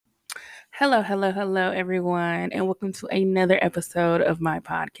Hello, everyone, and welcome to another episode of my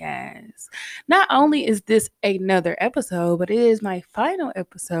podcast. Not only is this another episode, but it is my final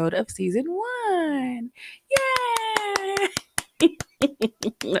episode of season 1. Yay!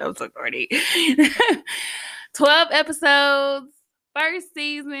 That was so corny. 12 episodes, first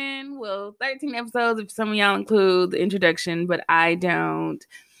season. Well, 13 episodes if some of y'all include the introduction, but I don't.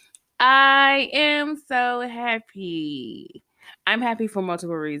 I am so happy. I'm happy for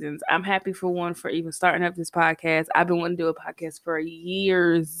multiple reasons. I'm happy for one, for even starting up this podcast. I've been wanting to do a podcast for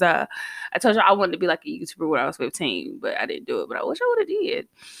years. I told you I wanted to be like a YouTuber when I was 15, but I didn't do it. But I wish I would have did.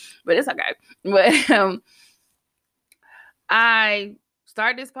 But it's okay. But I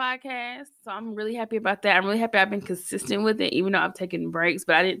started this podcast, so I'm really happy about that. I'm really happy I've been consistent with it, even though I've taken breaks.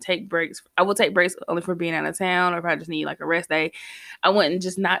 But I didn't take breaks. I will take breaks only for being out of town, or if I just need like a rest day. I wouldn't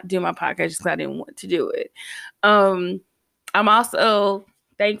just not do my podcast just because I didn't want to do it. I'm also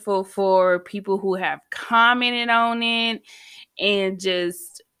thankful for people who have commented on it and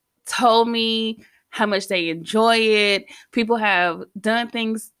just told me how much they enjoy it. People have done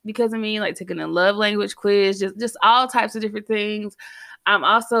things because of me, like taking a love language quiz, just all types of different things. I'm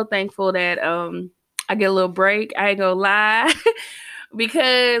also thankful that I get a little break. I ain't gonna lie.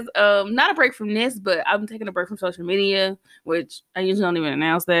 Because not a break from this, but I'm taking a break from social media, which I usually don't even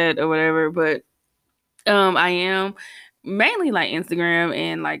announce that or whatever, but I am mainly like Instagram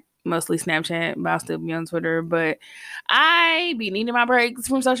and like mostly Snapchat, but I'll still be on Twitter. But I be needing my breaks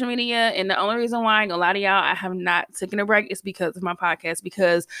from social media, and the only reason why I ain't gonna lie to y'all, I have not taken a break is because of my podcast.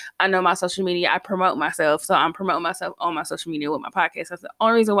 Because I know my social media, I promote myself, so I'm promoting myself on my social media with my podcast. That's the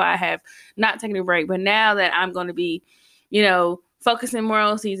only reason why I have not taken a break. But now that I'm going to be, focusing more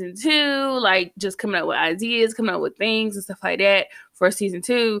on season 2, like just coming up with ideas, coming up with things and stuff like that for season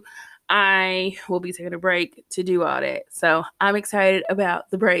 2. I will be taking a break to do all that. So I'm excited about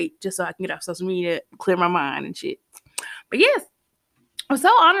the break just so I can get off social media, clear my mind and shit. But yes, I'm so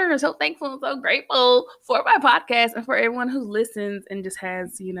honored and so thankful and so grateful for my podcast and for everyone who listens and just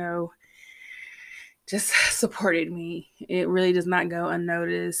has, just supported me. It really does not go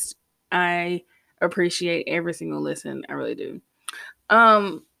unnoticed. I appreciate every single listen. I really do.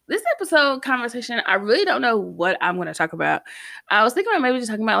 This episode conversation, I really don't know what I'm going to talk about. I was thinking about maybe just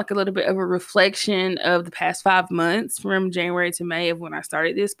talking about like a little bit of a reflection of the past 5 months from January to May of when I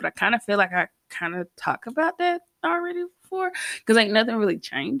started this, but I kind of feel like I kind of talk about that already before because ain't nothing really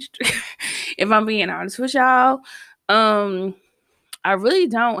changed. If I'm being honest with y'all, I really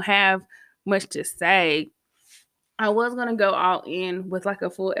don't have much to say. I was going to go all in with like a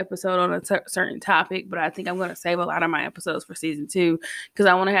full episode on a certain topic, but I think I'm going to save a lot of my episodes for season 2 because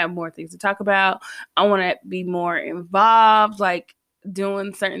I want to have more things to talk about. I want to be more involved, like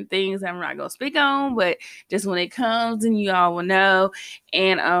doing certain things I'm not going to speak on, but just when it comes and you all will know.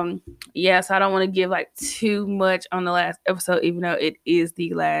 And so I don't want to give like too much on the last episode, even though it is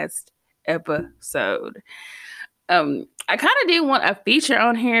the last episode. I kind of did want a feature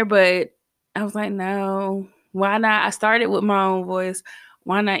on here, but I was like, no. Why not? I started with my own voice.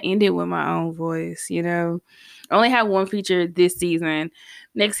 Why not end it with my own voice? I only have one feature this season.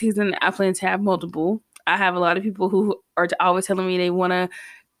 Next season, I plan to have multiple. I have a lot of people who are always telling me they want to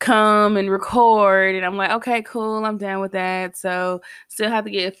come and record. And I'm like, okay, cool. I'm down with that. So still have to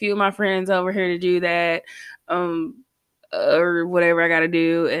get a few of my friends over here to do that or whatever I got to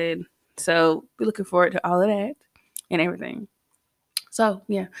do. And so be looking forward to all of that and everything. So,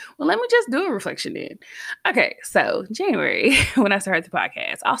 yeah. Well, let me just do a reflection then. Okay, so January, when I started the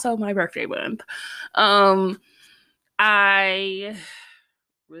podcast, also my birthday month, I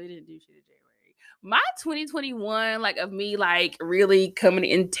really didn't do shit in January. My 2021, like, of me, like, really coming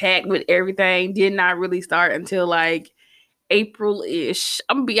intact with everything did not really start until, like, April-ish.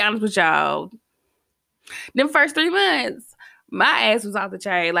 I'm gonna be honest with y'all. Them first 3 months, my ass was off the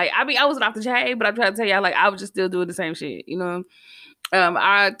chain. Like, I wasn't off the chain, but I'm trying to tell y'all, like, I was just still doing the same shit,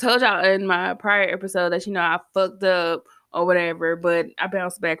 I told y'all in my prior episode that, I fucked up or whatever, but I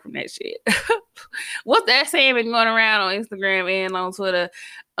bounced back from that shit. What's that saying been going around on Instagram and on Twitter?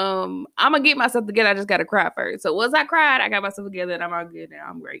 I'm going to get myself together. I just got to cry first. So once I cried, I got myself together and I'm all good now.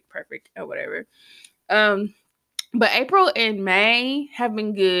 I'm great, perfect, or whatever. But April and May have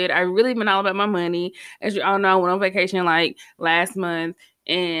been good. I really been all about my money. As you all know, I went on vacation like last month.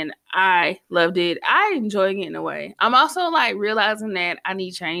 And I loved it. I enjoy getting away. I'm also like realizing that I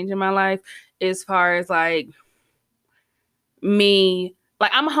need change in my life as far as like me. Like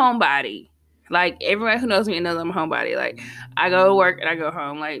I'm a homebody. Like everybody who knows me knows I'm a homebody. Like I go to work and I go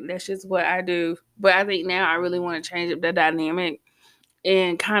home. Like that's just what I do. But I think now I really want to change up the dynamic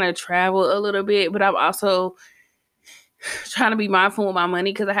and kind of travel a little bit. But I'm also trying to be mindful with my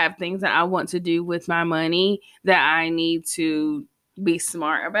money because I have things that I want to do with my money that I need to be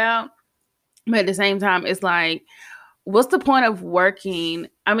smart about. But at the same time, it's like, what's the point of working?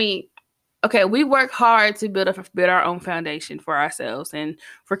 I mean, okay, we work hard to build our own foundation for ourselves and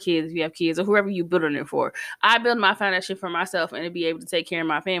for kids, if you have kids or whoever you building it for. I build my foundation for myself and to be able to take care of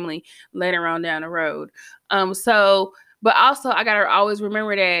my family later on down the road. But also I gotta always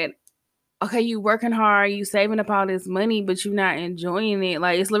remember that, okay, you working hard, you saving up all this money, but you're not enjoying it.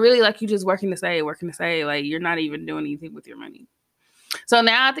 Like, it's really like you just working to save. Like, you're not even doing anything with your money. So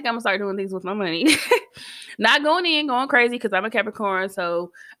now I think I'm gonna start doing things with my money. Not going crazy because I'm a Capricorn,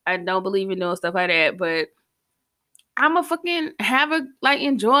 so I don't believe in doing stuff like that. But I'm a fucking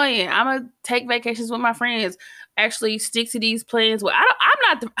enjoy it. I'm gonna take vacations with my friends. Actually, stick to these plans. Well,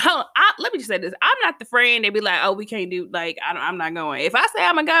 let me just say this: I'm not the friend that be like, "Oh, we can't do." Like, I'm not going. If I say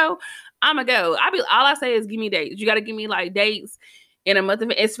I'm gonna go, I'm gonna go. All I say is give me dates. You gotta give me like dates in a month of,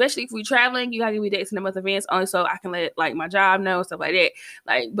 especially if we're traveling. You gotta give me dates in a month of advance, only so I can let like my job know, stuff like that.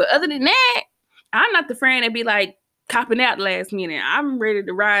 Like, but other than that, I'm not the friend that be like copping out last minute. I'm ready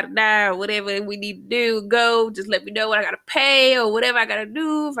to ride or die or whatever we need to do. Go, just let me know what I gotta pay or whatever I gotta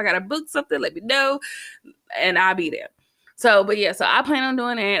do. If I gotta book something, let me know, and I'll be there. So, but yeah, so I plan on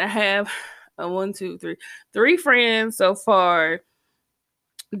doing that. I have three friends so far.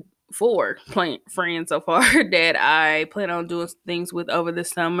 Four friends so far that I plan on doing things with over the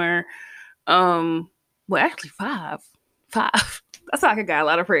summer. Well, actually five. That's like I got a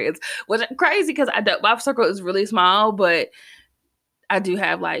lot of friends, which is crazy because my circle is really small, but I do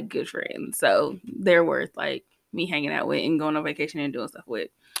have like good friends, so they're worth like me hanging out with and going on vacation and doing stuff with.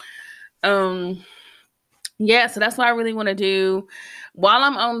 Yeah, so that's what I really want to do while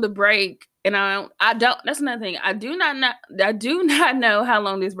I'm on the break. And I don't. That's another thing. I do not know how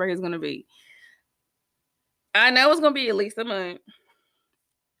long this break is going to be. I know it's going to be at least a month.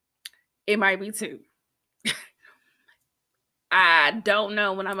 It might be 2. I don't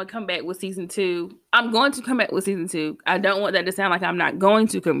know when I'm going to come back with season 2. I'm going to come back with season 2. I don't want that to sound like I'm not going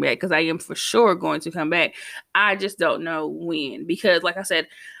to come back because I am for sure going to come back. I just don't know when because, like I said,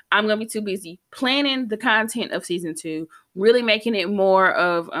 I'm going to be too busy planning the content of season 2, really making it more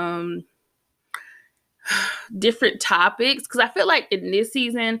of different topics, because I feel like in this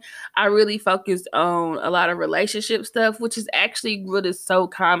season I really focused on a lot of relationship stuff, which is actually what is so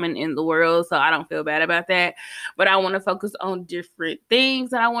common in the world, so I don't feel bad about that. But I want to focus on different things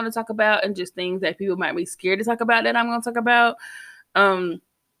that I want to talk about and just things that people might be scared to talk about that I'm going to talk about.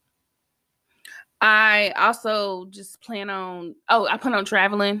 I also just plan on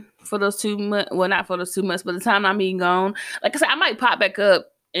traveling for those 2 months. Well, not for those 2 months, but the time I'm being gone. Like I said, I might pop back up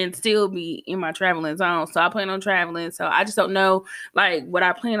and still be in my traveling zone. So I plan on traveling. So I just don't know like what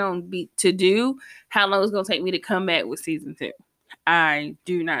I plan on to do, how long it's gonna take me to come back with season 2. I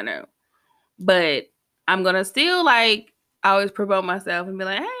do not know. But I'm gonna still like always promote myself and be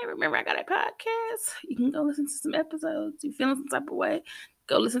like, hey, remember I got a podcast. You can go listen to some episodes. You feeling some type of way?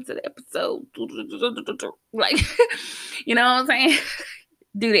 Go listen to the episode. Like, you know what I'm saying?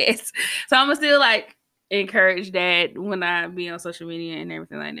 Do this. So I'm gonna still like encourage that when I be on social media and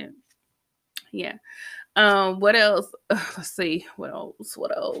everything like that. Yeah. What else? Let's see. What else?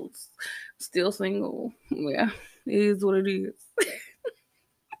 Still single. Yeah. It is what it is.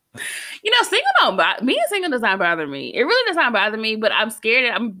 Being single does not bother me. It really does not bother me, but I'm scared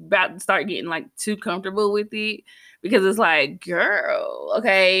that I'm about to start getting like too comfortable with it because it's like, girl,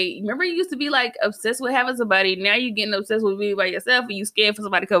 okay, remember you used to be like obsessed with having somebody. Now you're getting obsessed with being by yourself and you scared for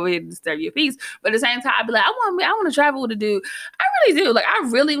somebody to come in and disturb your peace. But at the same time, I'd be like, I want to travel with a dude. I really do. Like, I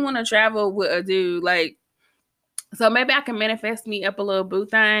really want to travel with a dude. Like, so maybe I can manifest me up a little boo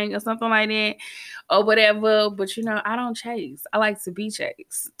thing or something like that or whatever. But, I don't chase. I like to be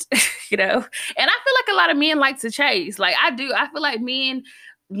chased, And I feel like a lot of men like to chase. Like, I do. I feel like men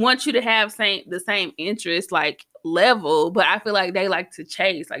want you to have the same interest, like, level. But I feel like they like to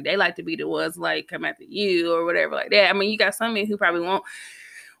chase. Like, they like to be the ones, like, come after you or whatever like that. I mean, you got some men who probably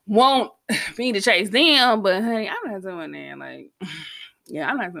won't me to chase them. But, honey, I'm not doing that. Like... Yeah,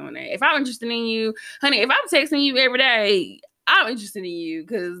 I'm not doing that. If I'm interested in you, honey, if I'm texting you every day, I'm interested in you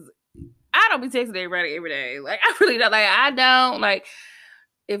because I don't be texting everybody every day. Like, I really don't. Like, I don't. Like,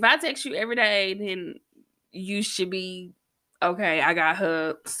 if I text you every day, then you should be, okay, I got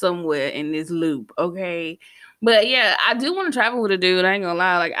her somewhere in this loop, okay? But, yeah, I do want to travel with a dude. I ain't gonna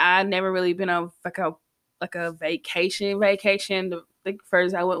lie. Like, I never really been on, like a vacation. The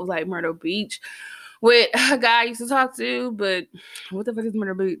first I went was, like, Myrtle Beach with a guy I used to talk to, but what the fuck is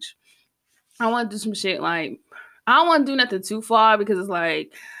Myrtle Beach? I want to do some shit like, I don't want to do nothing too far because it's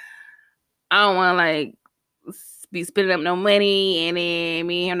like, I don't want to like be spending up no money, and then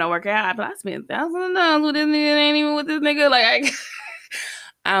me and him don't work out. I spent $1,000 with this nigga, ain't even with this nigga. Like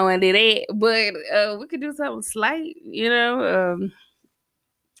I don't want to do that, but we could do something slight,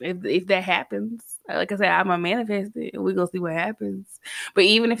 if that happens. Like I said, I'm gonna manifest it, and we gonna see what happens. But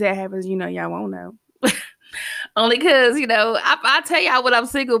even if that happens, y'all won't know. Only because, I tell y'all when I'm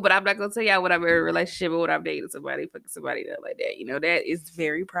single, but I'm not gonna tell y'all when I'm in a relationship or when I'm dating somebody, fucking somebody like that. That is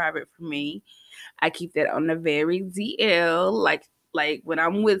very private for me. I keep that on the very DL. Like when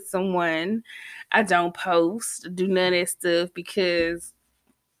I'm with someone, I don't post, do none of that stuff because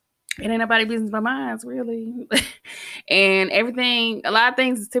it ain't nobody business but mine, really. And everything, a lot of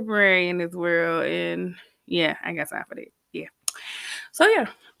things is temporary in this world, and yeah, I got time for that. Yeah. So yeah.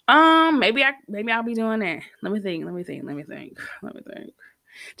 Maybe I'll be doing that. Let me think.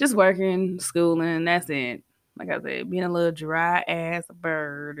 Just working, schooling, that's it. Like I said, being a little dry ass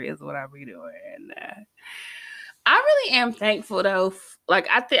bird is what I'll be doing. I really am thankful though. Like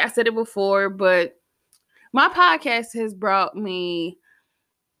I think I said it before, but my podcast has brought me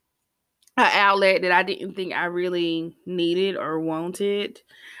an outlet that I didn't think I really needed or wanted.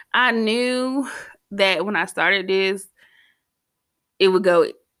 I knew that when I started this, it would go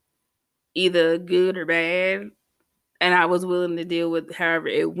either good or bad, and I was willing to deal with however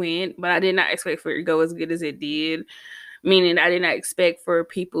it went, but I did not expect for it to go as good as it did. Meaning I did not expect for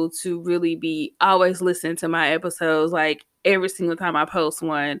people to really be always listening to my episodes like every single time I post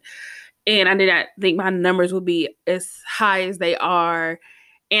one. And I did not think my numbers would be as high as they are.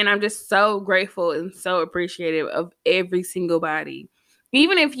 And I'm just so grateful and so appreciative of every single body.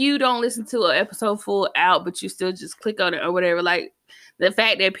 Even if you don't listen to an episode full out, but you still just click on it or whatever, like the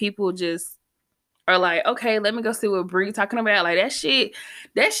fact that people just are like, okay, let me go see what Bree talking about. Like that shit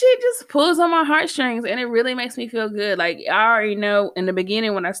just pulls on my heartstrings, and it really makes me feel good. Like I already know in the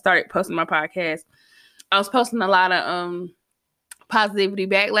beginning when I started posting my podcast, I was posting a lot of positivity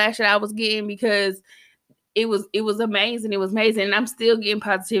backlash that I was getting because it was amazing. It was amazing, and I'm still getting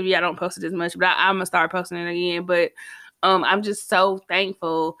positivity. I don't post it as much, but I'm gonna start posting it again. But I'm just so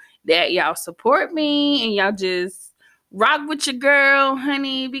thankful that y'all support me and y'all just rock with your girl,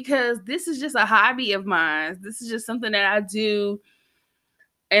 honey, because this is just a hobby of mine. This is just something that I do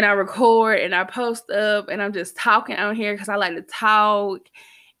and I record and I post up, and I'm just talking on here because I like to talk.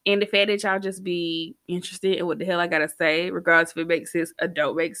 And the fact that y'all just be interested in what the hell I gotta say, regardless if it makes sense or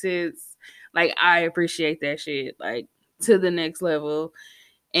don't make sense, like I appreciate that shit, like to the next level.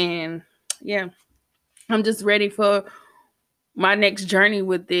 And yeah, I'm just ready for my next journey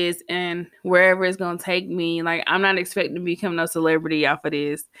with this and wherever it's gonna take me. Like I'm not expecting to become no celebrity off of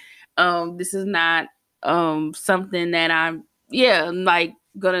this. This is not something that I'm like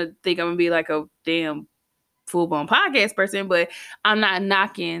gonna think I'm gonna be like a damn full-blown podcast person, but I'm not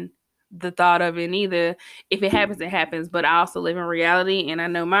knocking the thought of it either. If it happens, it happens. But I also live in reality, and I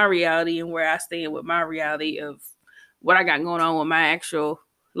know my reality and where I stand with my reality of what I got going on with my actual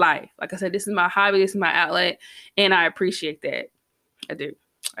life. Like I said, this is my hobby, this is my outlet, and I appreciate that. I do.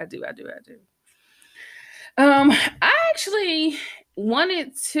 I actually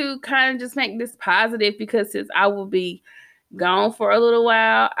wanted to kind of just make this positive because since I will be gone for a little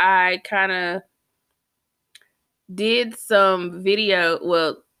while, I kind of did some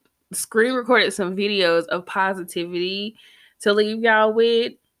screen recorded some videos of positivity to leave y'all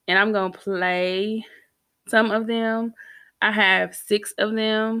with, and I'm gonna play some of them. I have 6 of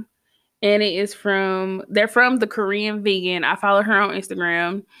them, and they're from the Korean vegan. I follow her on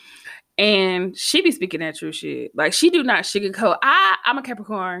Instagram, and she be speaking that true shit. Like she do not sugarcoat. I'm a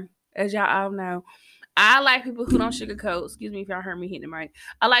Capricorn, as y'all all know. I like people who don't sugarcoat. Excuse me if y'all heard me hitting the mic.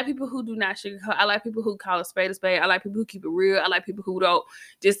 I like people who do not sugarcoat. I like people who call a spade a spade. I like people who keep it real. I like people who don't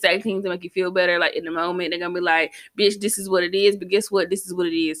just say things to make you feel better. Like in the moment, they're gonna be like, "Bitch, this is what it is." But guess what? This is what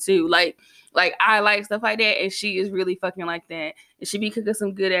it is too. Like I like stuff like that, and she is really fucking like that. And she be cooking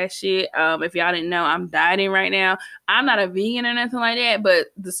some good ass shit. If y'all didn't know, I'm dieting right now. I'm not a vegan or nothing like that, but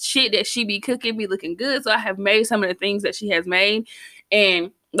the shit that she be cooking be looking good. So I have made some of the things that she has made,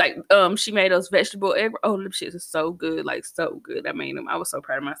 and like she made those vegetable egg. Oh, them shits is so good, like so good. I made them. I was so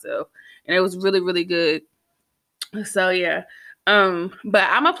proud of myself, and it was really really good. So yeah, but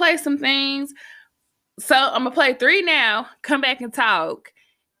I'm gonna play some things. So I'm gonna play 3 now. Come back and talk,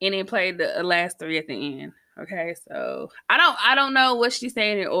 and then play the last 3 at the end. Okay, so I don't know what she's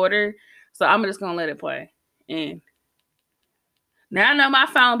saying in order, so I'm just gonna let it play. And now I know my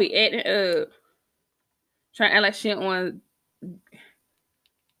phone be acting up, trying to act like she don't want.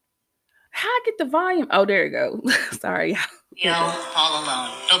 How I get the volume? Oh, there you go. Sorry, y'all. All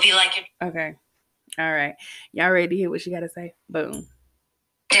alone. It'll be like it. Okay. All right. Y'all ready to hear what she got to say? Boom.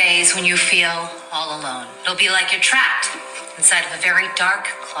 Days when you feel all alone. It'll be like you're trapped inside of a very dark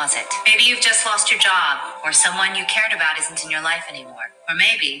closet. Maybe you've just lost your job, or someone you cared about isn't in your life anymore. Or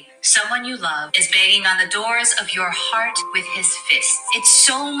maybe someone you love is banging on the doors of your heart with his fists. It's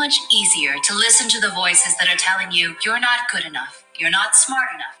so much easier to listen to the voices that are telling you you're not good enough, you're not smart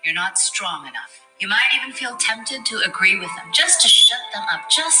enough, you're not strong enough. You might even feel tempted to agree with them, just to shut them up,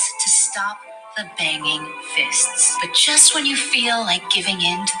 just to stop the banging fists. But just when you feel like giving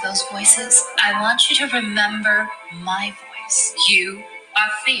in to those voices, I want you to remember my voice. You are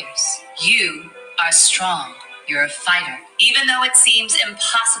fierce. You are strong. You're a fighter. Even though it seems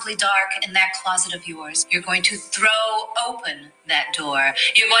impossibly dark in that closet of yours, you're going to throw open that door.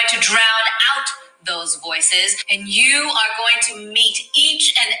 You're going to drown out those voices, and you are going to meet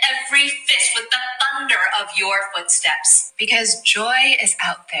each and every fist with the thunder of your footsteps. Because joy is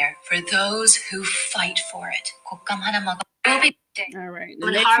out there for those who fight for it. All right.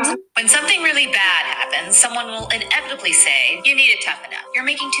 When something really bad happens, someone will inevitably say, you need to toughen up. You're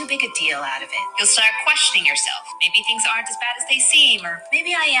making too big a deal out of it. You'll start questioning yourself. Maybe things aren't as bad as they seem, or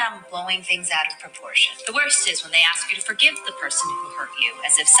maybe I am blowing things out of proportion. The worst is when they ask you to forgive the person who hurt you,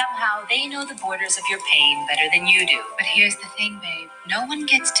 as if somehow they know the borders of your pain better than you do. But here's the thing, babe. No one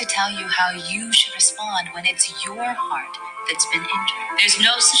gets to tell you how you should respond when it's your heart that's been injured. There's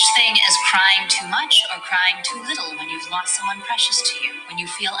no such thing as crying too much or crying too little when you've lost someone precious to you, when you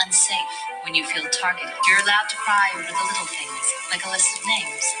feel unsafe, when you feel targeted. You're allowed to cry over the little things, like a list of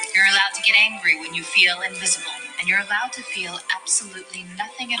names. You're allowed to get angry when you feel invisible. And you're allowed to feel absolutely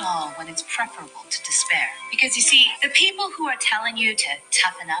nothing at all when it's preferable to despair. Because you see, the people who are telling you to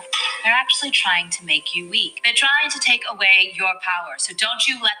toughen up, they're actually trying to make you weak. They're trying to take away your power. So don't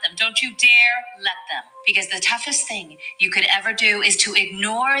you let them. Don't you dare let them. Because the toughest thing you could ever do is to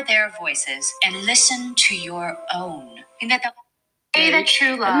ignore their voices and listen to your own. Say that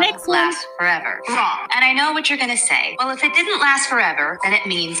true love lasts forever. Wrong. And I know what you're going to say. Well, if it didn't last forever, then it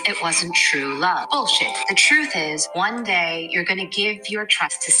means it wasn't true love. Bullshit. The truth is, one day you're going to give your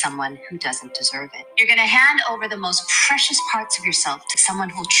trust to someone who doesn't deserve it. You're going to hand over the most precious parts of yourself to someone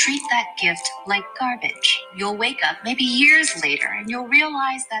who'll treat that gift like garbage. You'll wake up maybe years later and you'll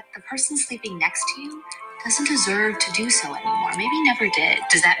realize that the person sleeping next to you doesn't deserve to do so anymore. Maybe never did.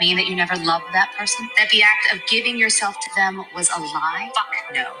 Does that mean that you never loved that person? That the act of giving yourself to them was a lie?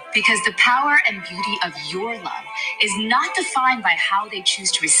 Fuck no. Because the power and beauty of your love is not defined by how they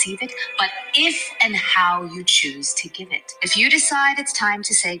choose to receive it, but if and how you choose to give it. If you decide it's time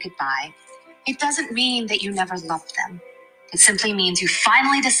to say goodbye, it doesn't mean that you never loved them. It simply means you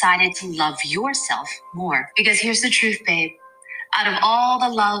finally decided to love yourself more. Because here's the truth, babe. Out of all the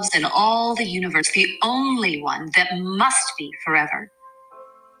loves in all the universe, the only one that must be forever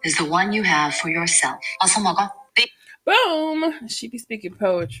is the one you have for yourself. Also, 먹어. Boom. She be speaking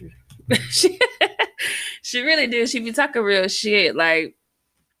poetry. she really do. She be talking real shit. Like,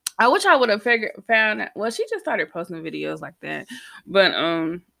 I wish I would have found. Well, she just started posting videos like that, but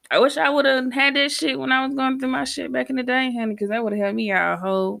I wish I would have had that shit when I was going through my shit back in the day, honey, because that would have helped me out a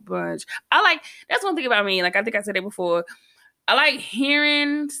whole bunch. That's one thing about me. Like, I think I said it before. I like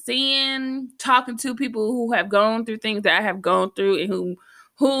hearing, seeing, talking to people who have gone through things that I have gone through and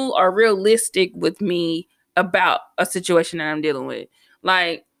who are realistic with me about a situation that I'm dealing with.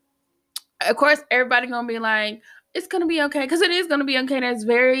 Like, of course, everybody gonna be like, it's gonna be okay, because it is gonna be okay. That's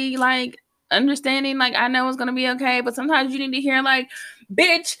very, like, understanding. Like, I know it's gonna be okay, but sometimes you need to hear, like,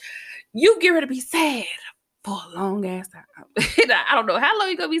 bitch, you get ready to be sad for a long ass time. I don't know how long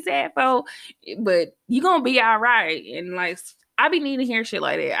you're gonna be sad for, but you're gonna be all right. And, like, I be needing to hear shit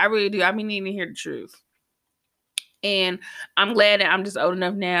like that. I really do. I be needing to hear the truth. And I'm glad that I'm just old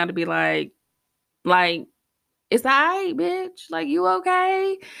enough now to be like, it's all right, bitch. Like, you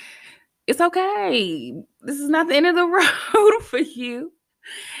okay? It's okay. This is not the end of the road for you.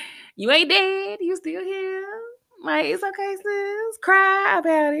 You ain't dead. You still here. Like, it's okay, sis. Cry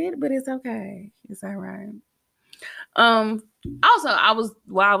about it, but it's okay. It's all right. Also,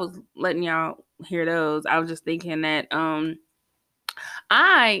 while I was letting y'all hear those, I was just thinking that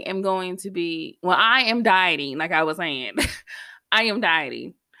I am dieting, like I was saying. I am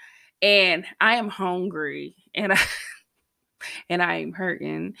dieting. And I am hungry. And I am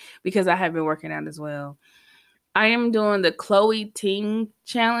hurting because I have been working out as well. I am doing the Chloe Ting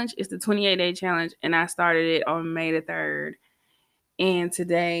challenge. It's the 28-day challenge, and I started it on May the 3rd. And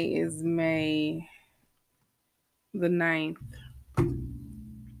today is May the 9th.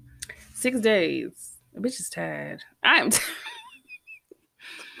 6 days. The bitch is tired.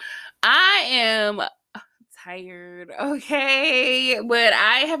 I am tired, okay? But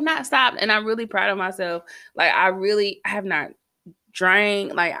I have not stopped, and I'm really proud of myself. Like, I have not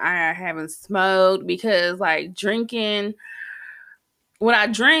drank, like I haven't smoked, because like drinking, when I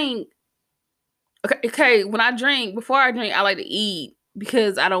drink, when I drink, before I drink, I like to eat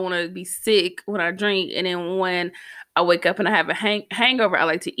because I don't want to be sick when I drink. And then when I wake up and I have a hangover, I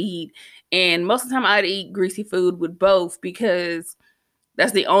like to eat. And most of the time I like to eat greasy food with both, because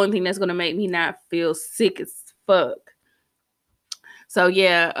that's the only thing that's going to make me not feel sick as fuck. So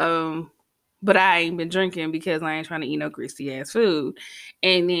yeah, but I ain't been drinking because I ain't trying to eat no greasy ass food.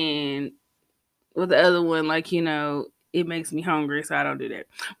 And then with the other one, like, it makes me hungry, so I don't do that.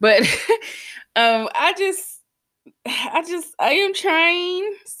 But I am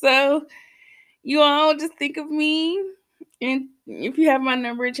trying. So you all just think of me, and if you have my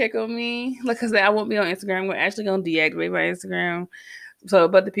number, check on me. Like I said, I won't be on Instagram. We're actually gonna deactivate my Instagram. So,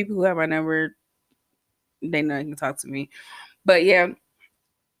 but the people who have my number, they know they can talk to me. But yeah,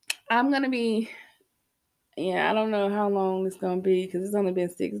 I'm gonna be. Yeah, I don't know how long it's gonna be, because it's only been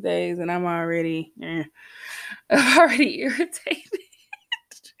 6 days, and I'm already irritated.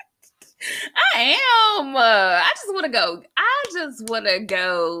 I am. I just want to go. I just want to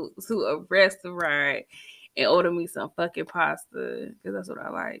go to a restaurant and order me some fucking pasta, because that's what I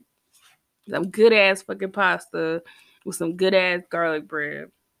like. Some good ass fucking pasta with some good ass garlic bread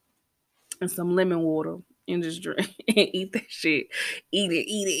and some lemon water, and just drink and eat that shit. Eat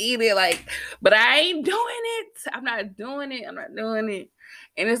it. Like, but I ain't doing it. I'm not doing it.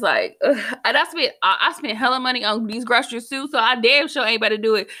 And it's like, and I spent hella money on these groceries too, so I damn sure ain't about to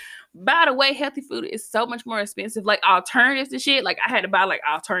do it. By the way, healthy food is so much more expensive. Like alternatives to shit. Like I had to buy like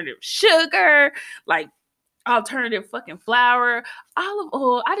alternative sugar, like alternative fucking flour, olive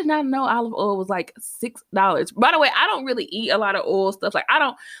oil. I did not know olive oil was like $6. By the way, I don't really eat a lot of oil stuff. Like I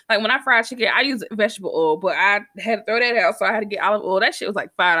don't, like when I fry chicken, I use vegetable oil, but I had to throw that out, so I had to get olive oil. That shit was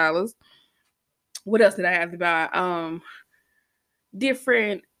like $5. What else did I have to buy?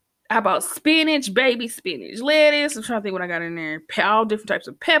 Different. How about spinach, baby spinach, lettuce? I'm trying to think what I got in there. All different types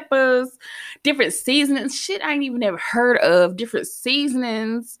of peppers, different seasonings. Shit I ain't even never heard of. Different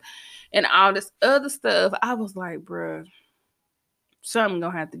seasonings and all this other stuff. I was like, bruh, something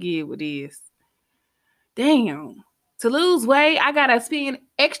gonna have to give with this. Damn. To lose weight, I gotta spend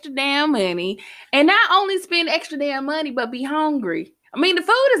extra damn money. And not only spend extra damn money, but be hungry. I mean, the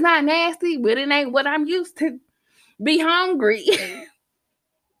food is not nasty, but it ain't what I'm used to. Be hungry.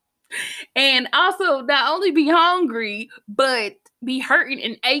 And also, not only be hungry, but be hurting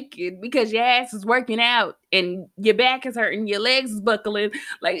and aching because your ass is working out and your back is hurting, your legs is buckling.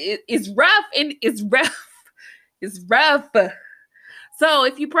 Like, it's rough, and it's rough. It's rough. So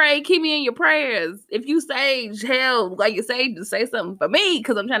if you pray, keep me in your prayers. If you sage, hell, like you say, just say something for me,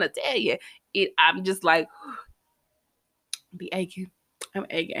 because I'm trying to tell you. I'm just like, be aching. I'm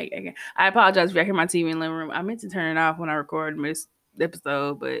aching. I apologize if y'all hear my TV in the living room. I meant to turn it off when I recorded this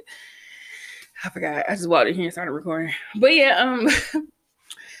episode, but I forgot. I just walked in here and started recording. But yeah,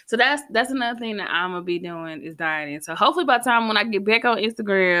 so that's another thing that I'm gonna be doing, is dieting. So hopefully by the time when I get back on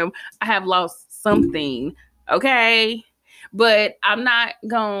Instagram, I have lost something. Okay. But I'm not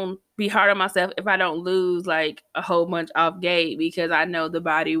gonna be hard on myself if I don't lose like a whole bunch off gate, because I know the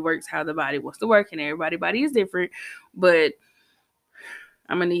body works how the body wants to work, and everybody's body is different. But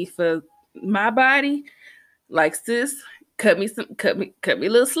I'm gonna need for my body, like, sis, cut me a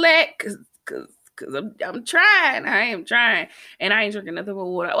little slack, cause I'm trying. I am trying, and I ain't drinking nothing but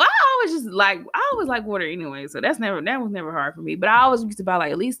water. Well, I always like water anyway, so that was never hard for me. But I always used to buy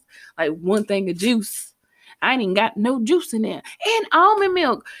like at least like one thing of juice. I ain't even got no juice in there, and almond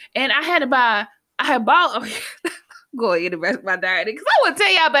milk. And I had bought. Go ahead and rest my diet, because I want to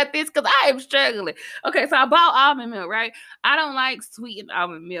tell y'all about this, because I am struggling. Okay, so I bought almond milk, right? I don't like sweetened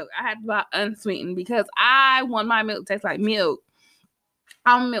almond milk. I had to buy unsweetened because I want my milk to taste like milk.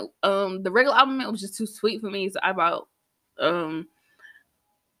 Almond milk, the regular almond milk was just too sweet for me, so I bought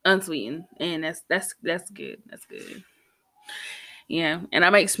unsweetened, and that's good. That's good. Yeah, and I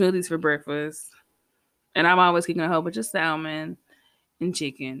make smoothies for breakfast, and I'm always cooking a whole bunch of salmon and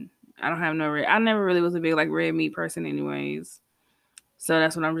chicken. I don't have I never really was a big like red meat person anyways. So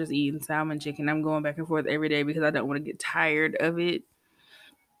that's what I'm just eating, salmon, chicken. I'm going back and forth every day because I don't want to get tired of it.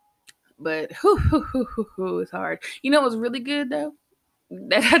 But it's hard. You know what's really good though?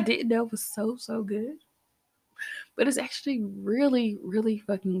 That I didn't know was so good. But it's actually really, really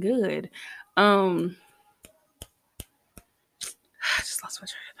fucking good. I just lost my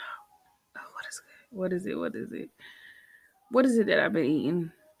train of thought. Oh, what is good? What is it that I've been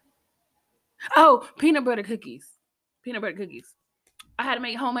eating? Oh, peanut butter cookies. I had to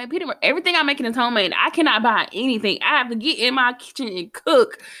make homemade peanut butter. Everything I'm making is homemade. I cannot buy anything. I have to get in my kitchen and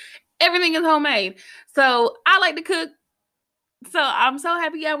cook. Everything is homemade. So I like to cook. So I'm so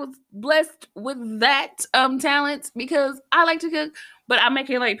happy I was blessed with that talent because I like to cook, but I'm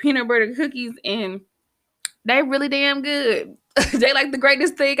making like peanut butter cookies and they really damn good. They like the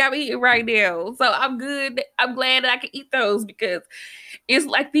greatest thing I'm eating right now. So I'm good. I'm glad that I can eat those because it's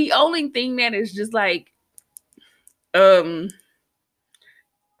like the only thing that is just like um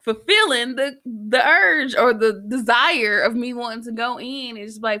fulfilling the urge or the desire of me wanting to go in and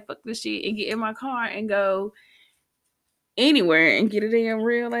just like fuck this shit and get in my car and go anywhere and get a damn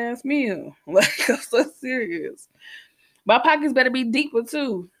real ass meal. Like I'm so serious. My pockets better be deeper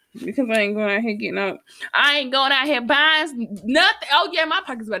too. Because I ain't going out here getting up. I ain't going out here buying nothing. Oh yeah, my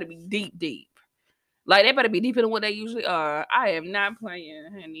pockets better be deep, deep. Like they better be deeper than what they usually are. I am not playing,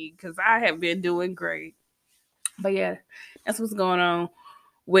 honey, because I have been doing great. But yeah, that's what's going on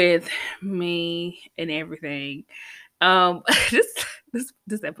with me and everything. Um, this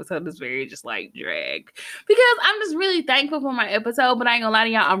this episode is very just like drag because I'm just really thankful for my episode. But I ain't gonna lie to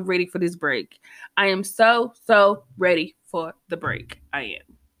y'all, I'm ready for this break. I am so ready for the break. I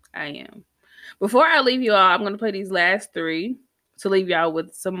am. Before I leave you all, I'm gonna play these last three to leave y'all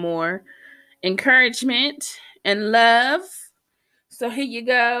with some more encouragement and love. So here you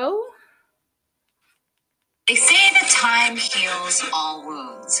go. They say that time heals all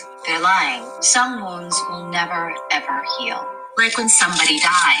wounds. They're lying. Some wounds will never, ever heal. Like when somebody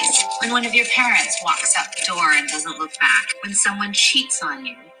dies, when one of your parents walks out the door and doesn't look back, when someone cheats on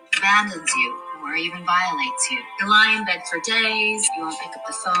you, abandons you, or even violates you. You lie in bed for days, you won't pick up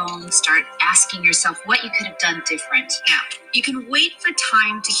the phone, start asking yourself what you could have done different. Now, you can wait for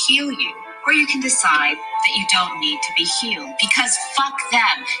time to heal you, or you can decide that you don't need to be healed. Because fuck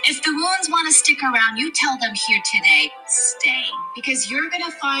them. If the wounds want to stick around, you tell them here today, stay. Because you're going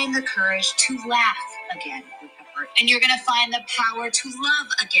to find the courage to laugh again with the hurt. And you're going to find the power to love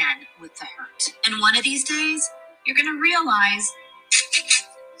again with the hurt. And one of these days, you're going to realize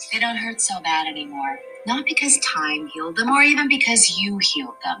they don't hurt so bad anymore. Not because time healed them or even because you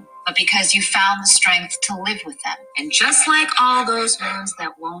healed them, but because you found the strength to live with them. And just like all those wounds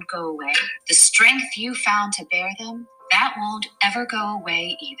that won't go away, the strength you found to bear them, that won't ever go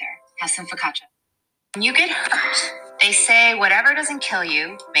away either. Have some focaccia. When you get hurt, they say whatever doesn't kill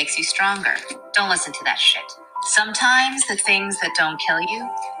you makes you stronger. Don't listen to that shit. Sometimes the things that don't kill you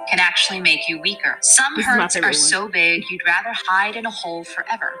can actually make you weaker. Some hurts are so big you'd rather hide in a hole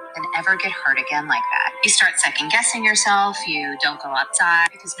forever than ever get hurt again like that. You start second guessing yourself, you don't go outside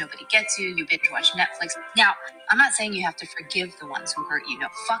because nobody gets you, you binge watch Netflix. Now, I'm not saying you have to forgive the ones who hurt you. No,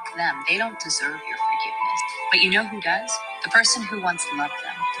 fuck them. They don't deserve your forgiveness. But you know who does? The person who once loved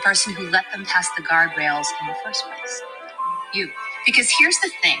them. The person who let them past the guardrails in the first place. You. Because here's the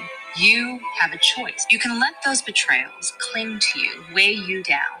thing. You have a choice. You can let those betrayals cling to you, weigh you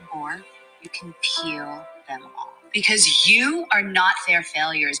down, or you can peel them off. Because you are not their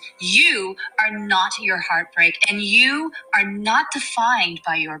failures. You are not your heartbreak, and you are not defined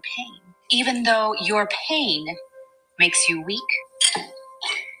by your pain. Even though your pain makes you weak,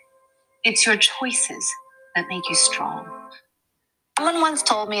 it's your choices that make you strong. Someone once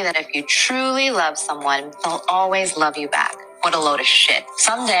told me that if you truly love someone, they'll always love you back. What a load of shit.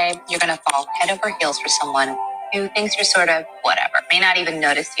 Someday, you're gonna fall head over heels for someone who thinks you're sort of whatever, may not even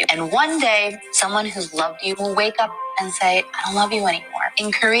notice you. And one day, someone who's loved you will wake up and say, I don't love you anymore.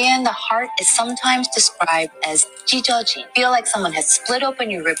 In Korean, the heart is sometimes described as jijeojin. Feel like someone has split open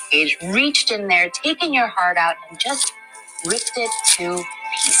your ribcage, reached in there, taken your heart out, and just ripped it to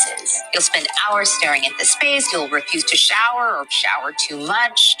pieces. You'll spend hours staring into space, you'll refuse to shower or shower too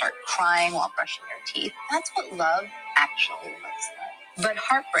much, start crying while brushing your teeth. That's what love actually looks like. But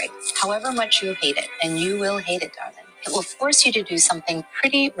heartbreak, however much you hate it, and you will hate it, darling, it will force you to do something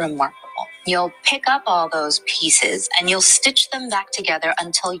pretty remarkable. You'll pick up all those pieces and you'll stitch them back together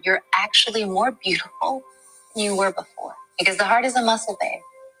until you're actually more beautiful than you were before. Because the heart is a muscle, babe.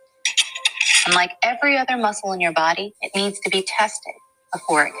 And like every other muscle in your body, it needs to be tested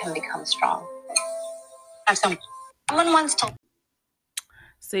before it can become strong. Someone once told.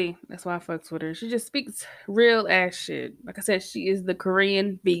 See, that's why I fucks with her. She just speaks real ass shit. Like I said, she is the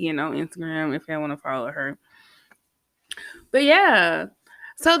Korean vegan on Instagram if y'all want to follow her. But yeah,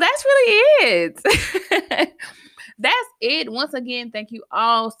 so that's really it. That's it. Once again, thank you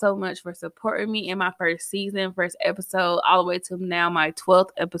all so much for supporting me in my first season, first episode, all the way to now my 12th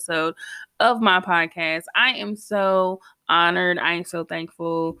episode of my podcast. I am so honored. I am so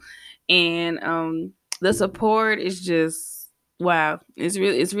thankful. And the support is just wow.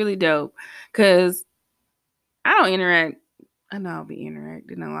 It's really dope. Cause I don't interact. I know I'll be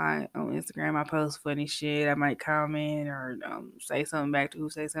interacting a lot on Instagram. I post funny shit. I might comment or say something back to who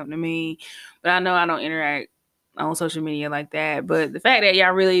say something to me. But I know I don't interact on social media like that. But the fact that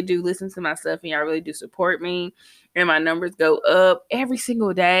y'all really do listen to my stuff and y'all really do support me and my numbers go up every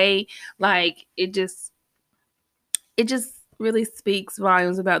single day, like it just really speaks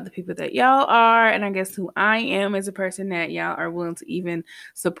volumes about the people that y'all are, and I guess who I am as a person, that y'all are willing to even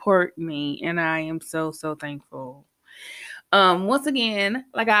support me, and I am so thankful. Once again,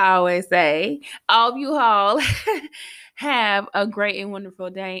 like I always say, all of you all have a great and wonderful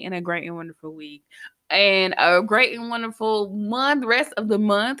day and a great and wonderful week and a great and wonderful month, rest of the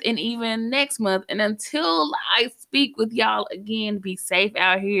month, and even next month. And until I speak with y'all again, be safe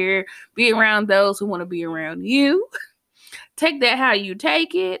out here, be around those who want to be around you. Take that how you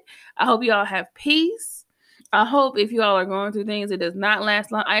take it. I hope you all have peace. I hope if you all are going through things, it does not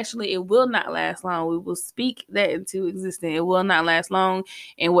last long. Actually, it will not last long. We will speak that into existence. It will not last long.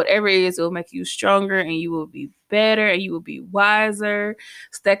 And whatever it is, it will make you stronger and you will be better and you will be wiser.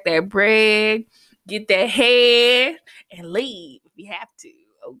 Stack that bread, get that head, and leave if you have to.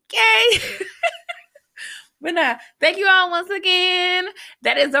 Okay? But nah, thank you all once again.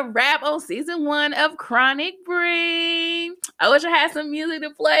 That is a wrap on season 1 of Chronic Bring. I wish I had some music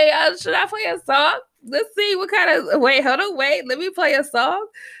to play. Should I play a song? Let's see what kind of. Wait, hold on. Wait, let me play a song.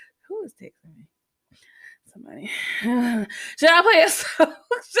 Who is texting me? Somebody. Should I play a song?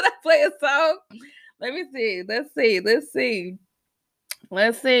 Should I play a song? Let me see. Let's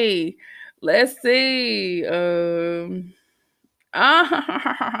see.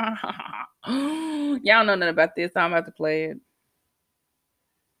 Y'all know nothing about this, so I'm about to play it.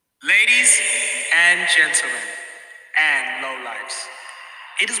 Ladies and gentlemen, and lowlifes,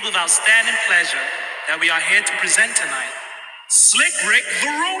 it is with outstanding pleasure that we are here to present tonight Slick Rick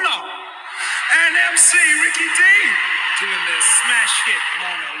the Ruler and MC Ricky D doing their smash hit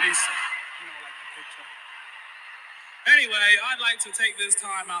Mona Lisa. You know, like the picture. Anyway, I'd like to take this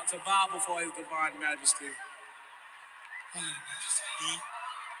time out to bow before His Divine Majesty. Oh, Majesty,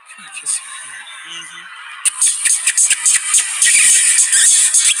 can I kiss your hand?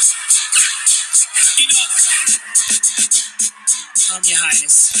 Enough. Your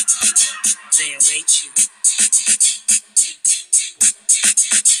Highness, they await you.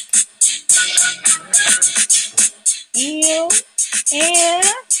 You and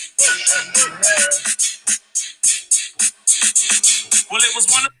Well, it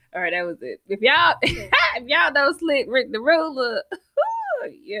was one of. All right, that was it. If y'all know Slick Rick the Ruler,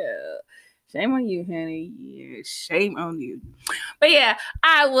 yeah. Shame on you, honey. Yeah, shame on you. But yeah,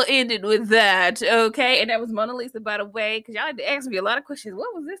 I will end it with that, okay? And that was Mona Lisa, by the way, because y'all had to ask me a lot of questions.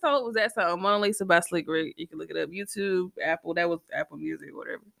 What was this song? What was that song? Mona Lisa by Slick Rick. You can look it up. YouTube, Apple. That was Apple Music,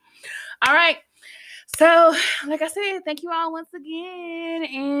 whatever. All right. So, like I said, thank you all once again.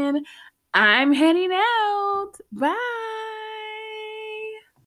 And I'm heading out. Bye.